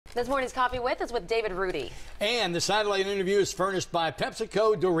This morning's Coffee With is with David Rudy. And the satellite interview is furnished by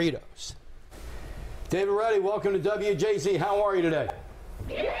PepsiCo Doritos. David Rudy, welcome to WJZ. How are you today?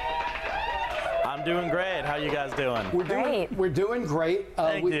 I'm doing great. How you guys doing? We're doing great.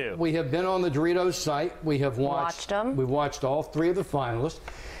 Thank you. We have been on the Doritos site. We have watched them. We've watched all three of the finalists.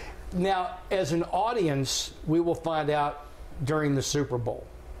 Now, as an audience, we will find out during the Super Bowl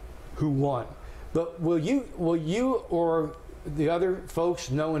who won. But will you or the other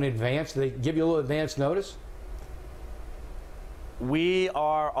folks know in advance? Do they give you a little advance notice? We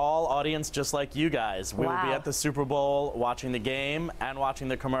are all audience just like you guys. We will be Wow. at the Super Bowl watching the game and watching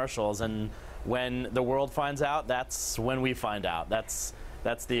the commercials. And when the world finds out, that's when we find out. That's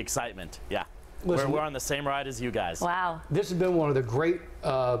the excitement. Yeah. Listen, we're on the same ride as you guys. Wow. This has been one of the great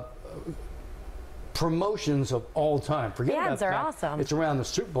promotions of all time. Forget The about ads are that. awesome. It's around the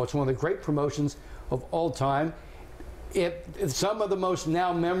Super Bowl. It's one of the great promotions of all time. Some of the most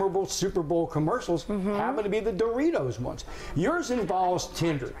now memorable Super Bowl commercials happen to be the Doritos ones. Yours involves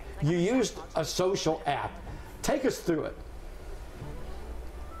Tinder. You used a social app. Take us through it.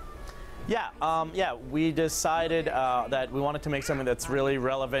 Yeah, we decided that we wanted to make something that's really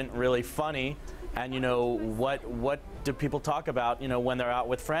relevant, really funny, and what do people talk about when they're out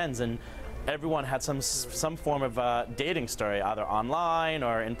with friends, and everyone had some form of dating story, either online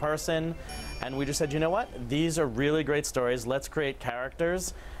or in person, and we just said, you know what, these are really great stories, let's create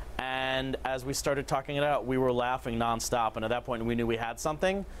characters. And as we started talking it out, we were laughing nonstop, and at that point we knew we had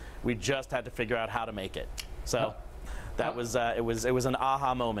something. We just had to figure out how to make it. So that was it was an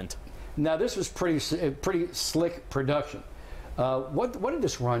aha moment. Now this was pretty slick production. What did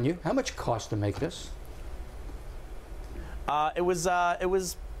this run you? How much it cost to make this? It was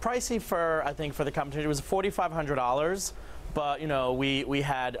pricey for, I think, for the competition. It was $4,500, but we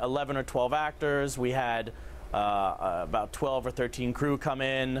had 11 or 12 actors. We had about 12 or 13 crew come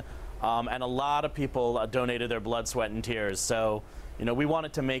in, and a lot of people donated their blood, sweat, and tears. So we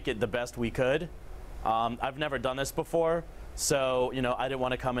wanted to make it the best we could. I've never done this before, so I didn't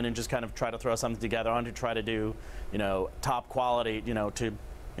want to come in and just kind of try to throw something together. I wanted to try to do top quality, to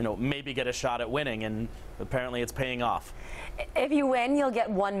maybe get a shot at winning, and apparently it's paying off. If you win, you'll get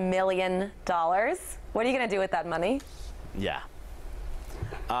 $1 million. What are you going to do with that money? Yeah.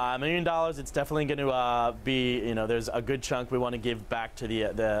 $1 million, it's definitely going to be, there's a good chunk we want to give back to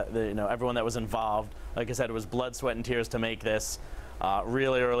the everyone that was involved. Like I said, it was blood, sweat, and tears to make this.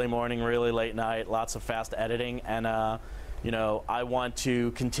 Really early morning, really late night, lots of fast editing, and I want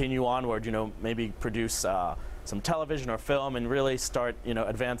to continue onward, maybe produce some television or film and really start,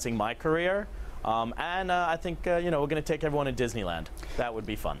 advancing my career. And I think, we're going to take everyone to Disneyland. That would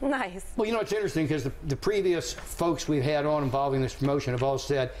be fun. Nice. Well, it's interesting because the previous folks we've had on involving this promotion have all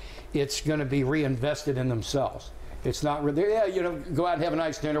said it's going to be reinvested in themselves. It's not really, go out and have a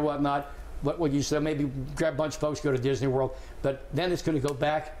nice dinner, whatnot. What you said, maybe grab a bunch of folks, go to Disney World, but then it's going to go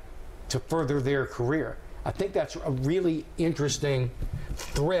back to further their career. I think that's a really interesting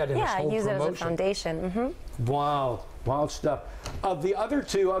thread in this whole promotion. Yeah, use it as a foundation. Wild stuff. Of the other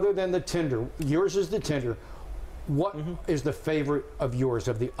two, other than the Tinder, yours is the Tinder. What is the favorite of yours,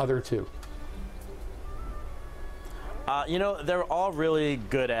 of the other two? They're all really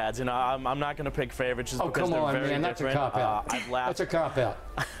good ads. I'm not going to pick favorites just because they're very different. That's a cop-out. That's a cop-out.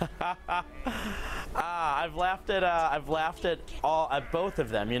 I've laughed at both of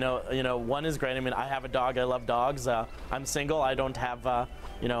them. One is great. I mean, I have a dog. I love dogs. I'm single. I don't have I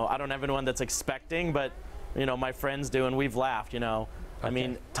don't have anyone that's expecting, but my friends do, and we've laughed. I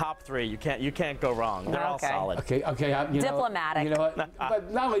mean, top three, you can't go wrong. They're all solid. Okay. Diplomatic. You know what?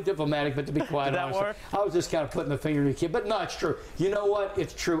 But not only diplomatic, but to be quite honest, I was just kind of putting the finger in the kid. But no, it's true. You know what?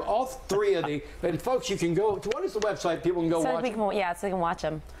 It's true. All three of the and folks, you can go. What is the website? People can go watch. So they can watch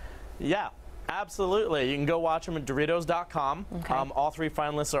them. Yeah, absolutely. You can go watch them at Doritos.com. Okay. All three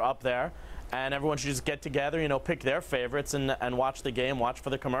finalists are up there, and everyone should just get together. Pick their favorites and watch the game, watch for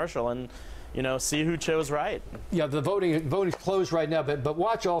the commercial, and see who chose right. Yeah, the voting's closed right now, but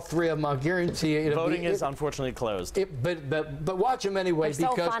watch all three of them. I guarantee you. Voting is unfortunately closed. But watch them anyway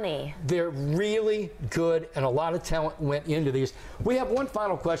because so funny. They're really good, and a lot of talent went into these. We have one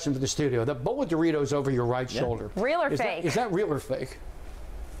final question for the studio. The bowl of Doritos over your right shoulder. Real or fake? Is that real or fake?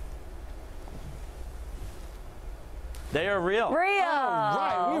 They are real. Real.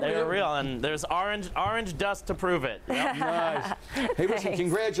 Oh, right. They are real, and there's orange dust to prove it. Yep. Nice. Hey, listen,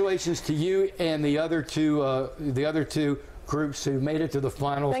 congratulations to you and the other two groups who made it to the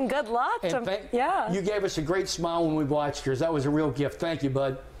finals. And good luck. Yeah. You gave us a great smile when we watched yours. That was a real gift. Thank you,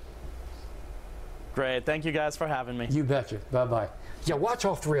 bud. Great. Thank you guys for having me. You betcha. Bye-bye. Yeah, watch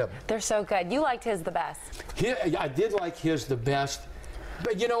all three of them. They're so good. You liked his the best. I did like his the best.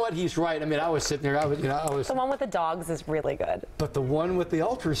 But you know what? He's right. I mean, I was sitting there. I was. The one with the dogs is really good. But the one with the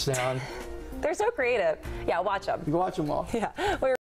ultrasound. They're so creative. Yeah, watch them. You watch them all. Yeah.